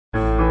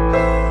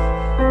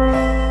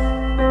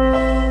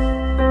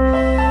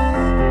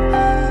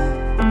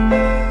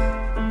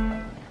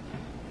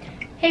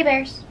Hey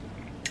bears.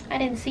 I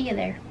didn't see you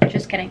there.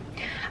 Just kidding.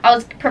 I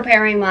was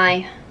preparing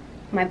my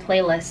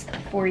playlist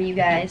for you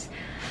guys.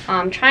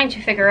 Trying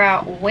to figure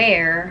out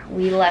where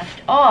we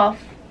left off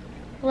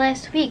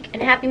last week in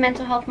Happy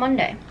Mental Health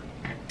Monday.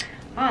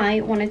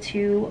 I wanted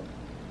to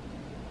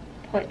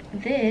put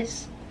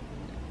this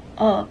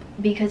up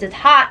because it's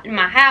hot in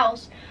my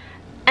house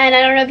and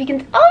I don't know if you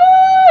can,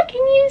 oh,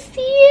 can you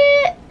see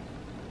it?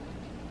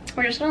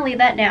 We're just gonna leave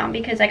that down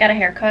because I got a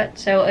haircut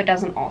so it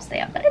doesn't all stay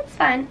up, but it's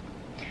fine.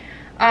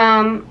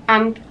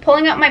 I'm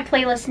pulling up my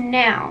playlist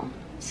now,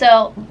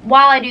 so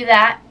while I do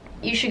that,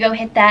 you should go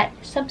hit that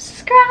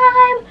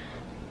subscribe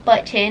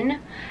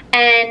button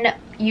and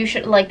you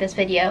should like this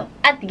video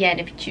at the end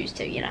if you choose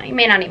to. You know, you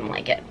may not even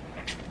like it,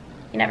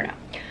 you never know.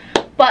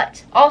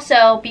 But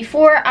also,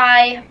 before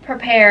I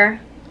prepare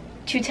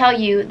to tell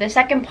you the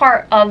second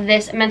part of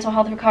this mental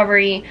health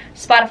recovery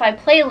Spotify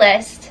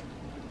playlist,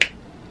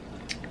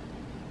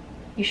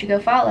 you should go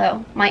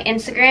follow my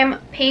Instagram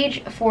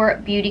page for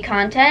beauty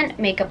content,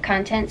 makeup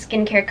content,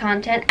 skincare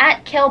content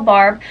at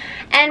KillBarb,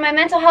 and my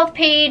mental health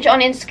page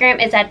on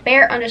Instagram is at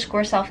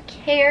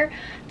bear_selfcare.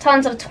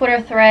 Tons of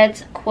Twitter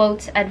threads,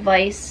 quotes,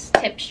 advice,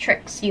 tips,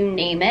 tricks, you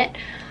name it.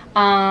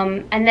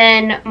 And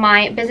then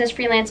my business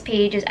freelance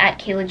page is at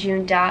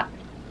kaylajune.mua.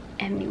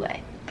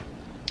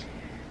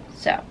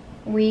 So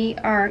we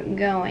are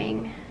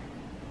going,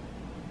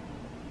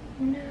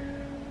 no,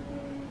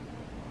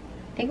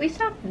 I think we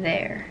stopped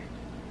there.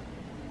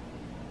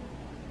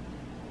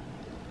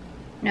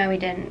 No, we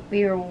didn't.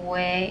 We were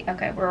way,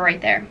 okay, we're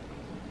right there.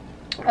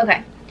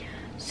 Okay,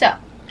 so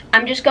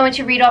I'm just going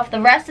to read off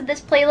the rest of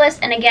this playlist,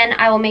 and again,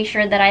 I will make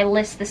sure that I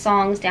list the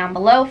songs down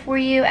below for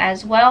you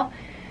as well.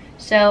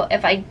 So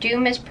if I do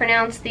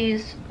mispronounce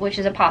these, which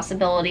is a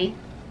possibility,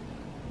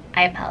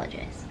 I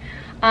apologize.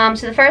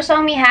 So the first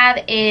song we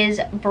have is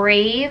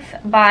Brave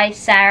by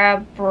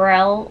Sara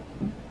Bareilles.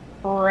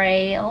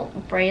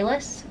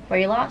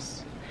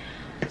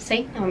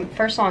 See,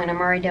 first song and I'm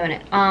already doing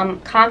it.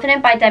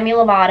 Confident by Demi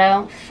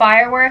Lovato.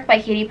 Firework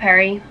by Katy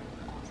Perry.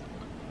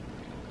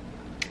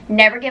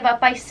 Never Give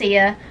Up by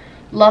Sia.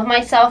 Love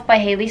Myself by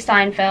Hailee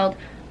Steinfeld.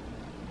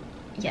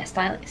 Yes,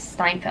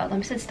 Steinfeld.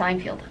 I said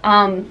Steinfeld.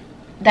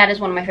 That is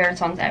one of my favorite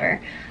songs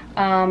ever.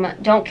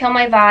 Don't Kill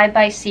My Vibe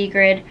by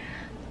Sigrid.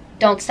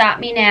 Don't Stop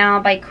Me Now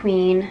by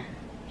Queen.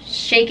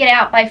 Shake It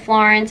Out by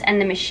Florence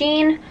and the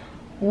Machine.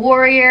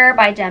 Warrior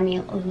by Demi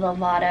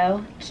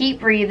Lovato. Keep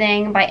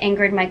Breathing by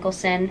Ingrid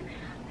Michaelson.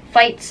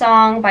 Fight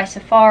Song by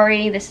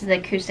Safari. This is the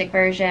acoustic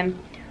version.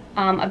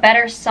 A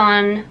Better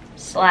Son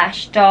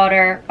 /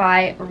 Daughter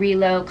by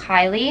Rilo,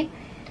 Kiley.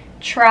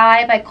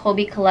 Try by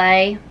Colbie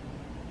Calliat.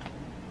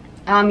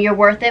 You're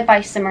Worth It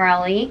by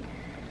Cimorelli.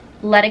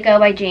 Let It Go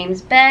by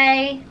James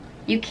Bay.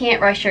 You Can't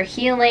Rush Your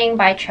Healing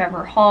by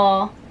Trevor.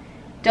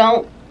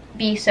 Don't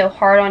Be So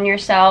Hard on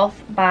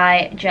Yourself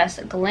by Jess,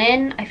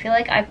 Glynne. I feel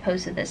like I've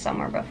posted this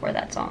somewhere before,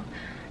 that song.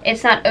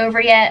 It's Not Over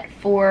Yet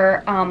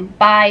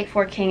by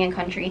King and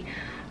Country.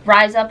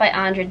 Rise Up by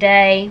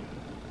Andra.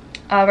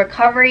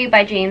 Recovery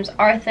by James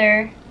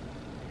Arthur.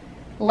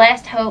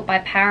 Last Hope by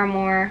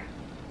Paramore.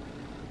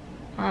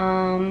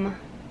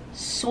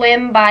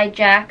 Swim by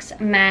Jack's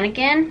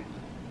Mannequin.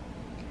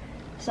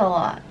 It's a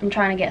lot. I'm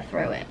trying to get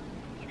through it.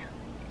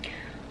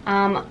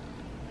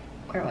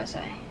 Where was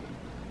I?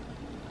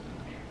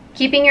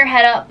 Keeping Your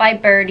Head Up by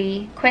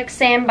Birdie.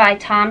 Quicksand by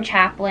Tom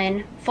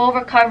Chaplin. Full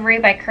Recovery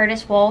by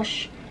Curtis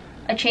Walsh.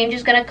 A Change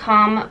Is Gonna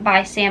Come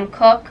by Sam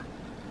Cooke.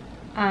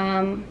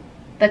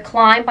 The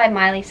Climb by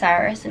Miley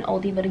Cyrus, an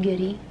oldie but a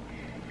goodie.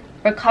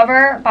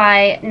 Recover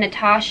by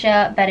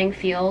Natasha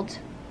Bedingfield.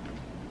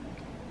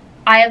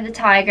 Eye of the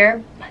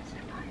Tiger.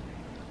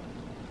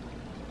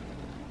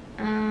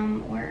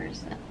 Where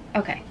is that?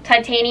 Okay.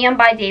 Titanium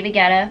by David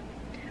Guetta.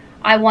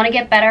 I Want to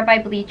Get Better by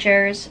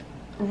Bleachers.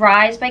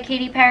 Rise by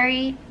Katy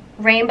Perry.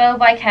 Rainbow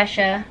by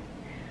Kesha.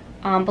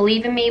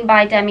 Believe in Me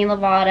by Demi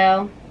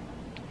Lovato.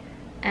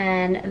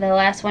 And the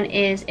last one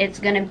is It's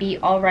Gonna Be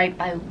Alright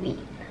by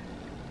Ween.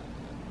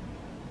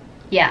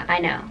 Yeah, I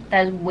know.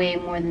 That is way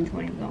more than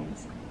 20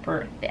 songs.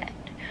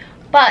 Perfect.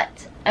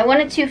 But I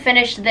wanted to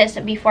finish this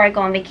before I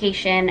go on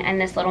vacation,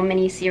 and this little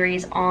mini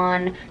series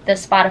on the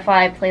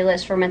Spotify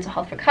playlist for mental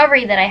health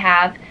recovery that I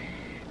have.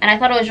 And I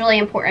thought it was really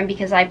important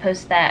because I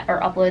posted that or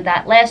uploaded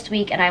that last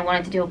week, and I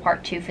wanted to do a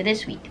part 2 for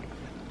this week.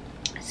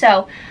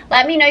 So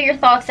let me know your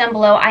thoughts down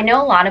below. I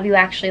know a lot of you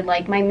actually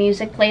like my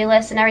music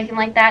playlist and everything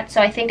like that,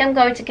 so I think I'm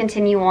going to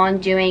continue on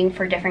doing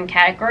for different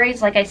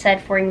categories. Like I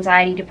said, for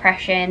anxiety,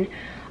 depression,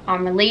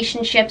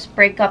 relationships,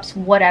 breakups,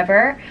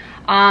 whatever.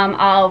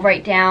 I'll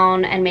write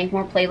down and make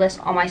more playlists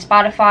on my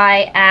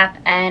Spotify app,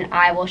 and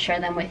I will share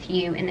them with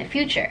you in the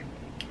future.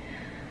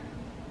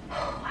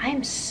 I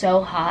am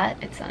so hot,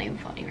 it's not even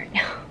funny right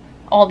now.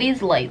 All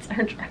these lights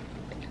are driving.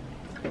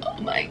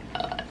 Oh my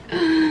god.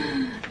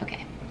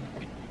 Okay.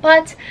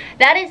 But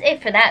that is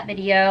it for that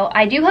video.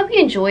 I do hope you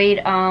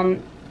enjoyed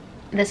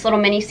this little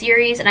mini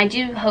series, and I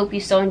do hope you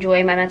still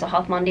enjoy my Mental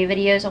Health Monday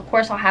videos. Of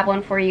course, I'll have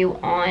one for you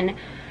on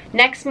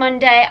Next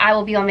Monday, I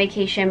will be on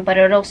vacation, but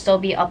it'll still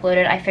be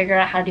uploaded. I figured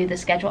out how to do the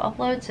schedule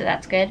upload, so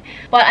that's good.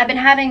 But I've been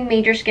having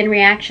major skin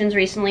reactions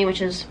recently,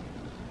 which is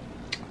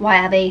why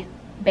I have a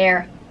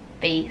bare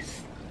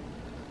face.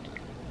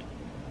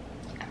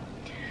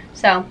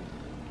 So,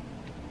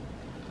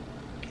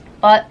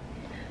 but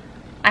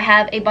I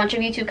have a bunch of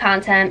YouTube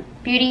content,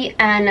 beauty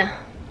and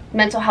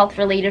mental health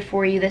related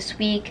for you this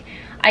week.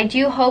 I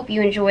do hope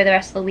you enjoy the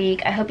rest of the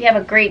week. I hope you have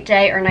a great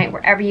day or night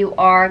wherever you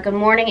are. Good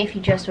morning if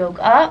you just woke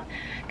up.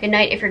 Good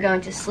night if you're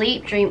going to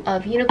sleep. Dream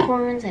of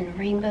unicorns and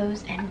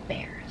rainbows and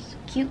bears.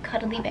 Cute,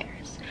 cuddly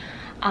bears.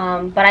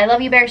 But I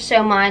love you bears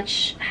so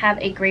much. Have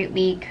a great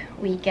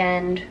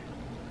weekend.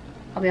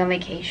 I'll be on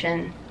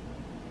vacation.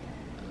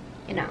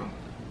 You know.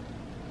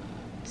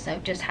 So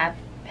just have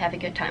a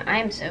good time. I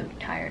am so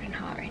tired and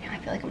hot right now. I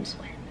feel like I'm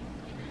sweating.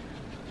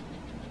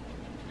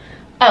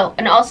 Oh,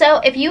 and also,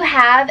 if you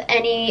have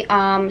any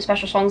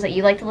special songs that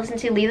you like to listen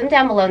to, leave them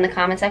down below in the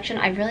comment section.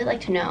 I'd really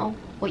like to know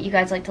what you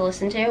guys like to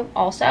listen to.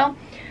 Also,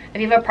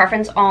 if you have a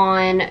preference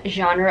on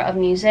genre of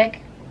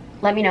music,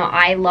 let me know.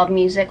 I love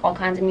music, all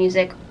kinds of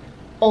music.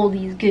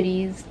 Oldies,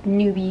 goodies,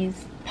 newbies,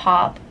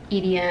 pop,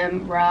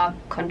 EDM, rock,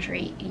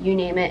 country, you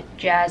name it,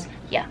 jazz.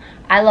 Yeah,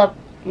 I love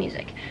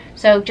music.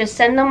 So just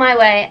send them my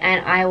way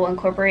and I will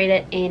incorporate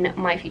it in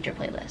my future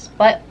playlist.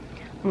 But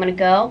I'm gonna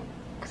go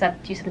because I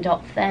have to do some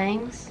adult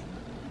things.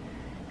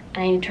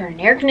 I need to turn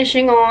air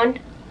conditioning on,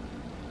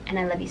 and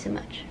I love you so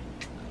much.